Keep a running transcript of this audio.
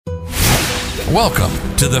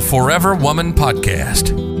Welcome to the Forever Woman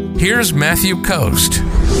Podcast. Here's Matthew Coast.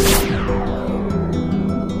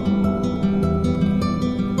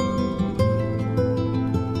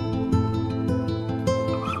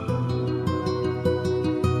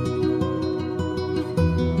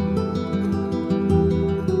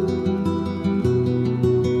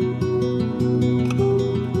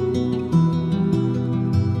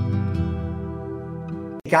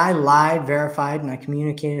 Guy lied, verified, and I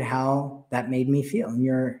communicated how that made me feel. In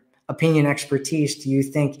your opinion, expertise, do you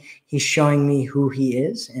think he's showing me who he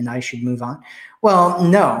is and I should move on? Well,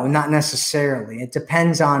 no, not necessarily. It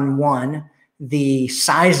depends on, one, the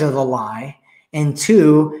size of the lie, and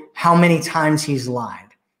two, how many times he's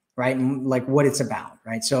lied, right? And like what it's about,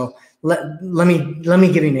 right? So let me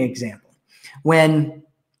give you an example. When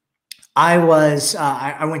I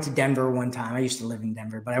went to Denver one time. I used to live in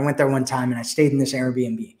Denver, but I went there one time and I stayed in this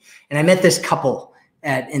Airbnb. And I met this couple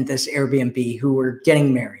in this Airbnb who were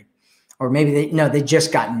getting married. Or maybe they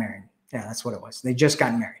just gotten married. Yeah, that's what it was. They just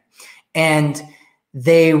gotten married. And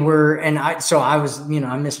they were, and I was, I'm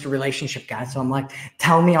Mr. Relationship Guy. So I'm like,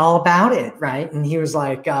 tell me all about it, right? And he was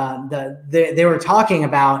like, they were talking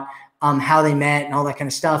about how they met and all that kind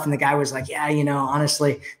of stuff. And the guy was like, yeah,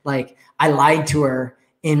 honestly, like I lied to her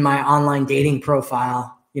in my online dating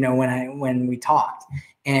profile, when we talked,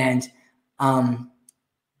 and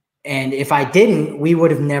if I didn't, we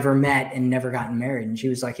would have never met and never gotten married. And she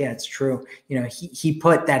was like, yeah, it's true. He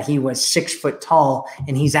put that he was 6 foot tall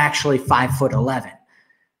and he's actually 5'11",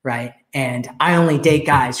 right? And I only date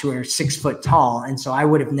guys who are 6 foot tall. And so I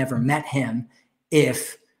would have never met him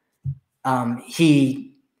if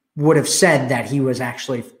he would have said that he was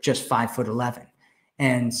actually just 5'11".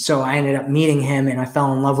 And so I ended up meeting him and I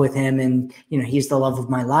fell in love with him, and, he's the love of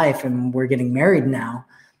my life and we're getting married now.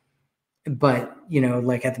 But,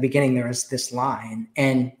 like at the beginning, there was this lie,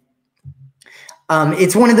 and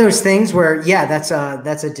it's one of those things where, yeah, that's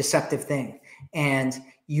a deceptive thing. And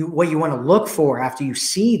what you want to look for after you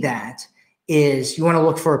see that is you want to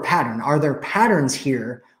look for a pattern. Are there patterns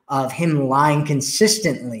here of him lying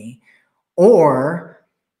consistently, or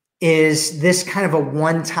is this kind of a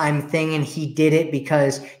one-time thing and he did it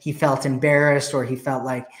because he felt embarrassed or he felt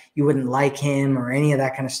like you wouldn't like him or any of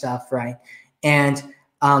that kind of stuff, right? And,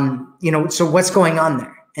 so what's going on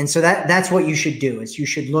there? And so that's what you should do, is you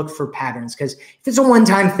should look for patterns, because if it's a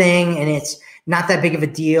one-time thing and it's not that big of a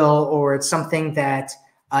deal, or it's something that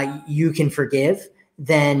you can forgive,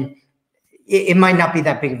 then it might not be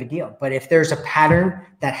that big of a deal. But if there's a pattern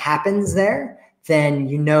that happens there, then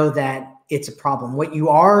you know that it's a problem. What you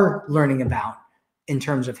are learning about in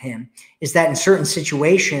terms of him is that in certain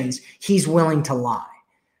situations, he's willing to lie,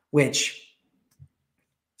 which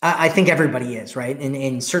I think everybody is, right?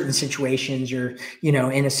 In certain situations, you're,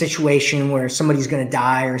 in a situation where somebody's going to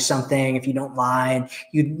die or something. If you don't lie and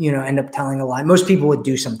you end up telling a lie, most people would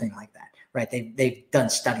do something like that, right? They've done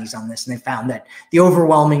studies on this, and they found that the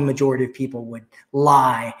overwhelming majority of people would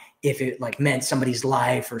lie if it like meant somebody's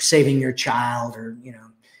life or saving your child, or,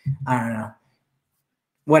 I don't know,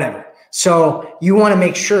 whatever. So you want to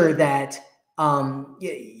make sure that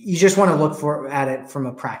you just want to look at it from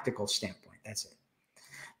a practical standpoint.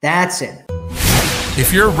 That's it.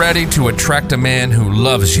 If you're ready to attract a man who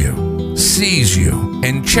loves you, sees you,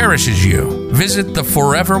 and cherishes you, visit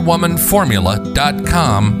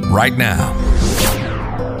theforeverwomanformula.com right now.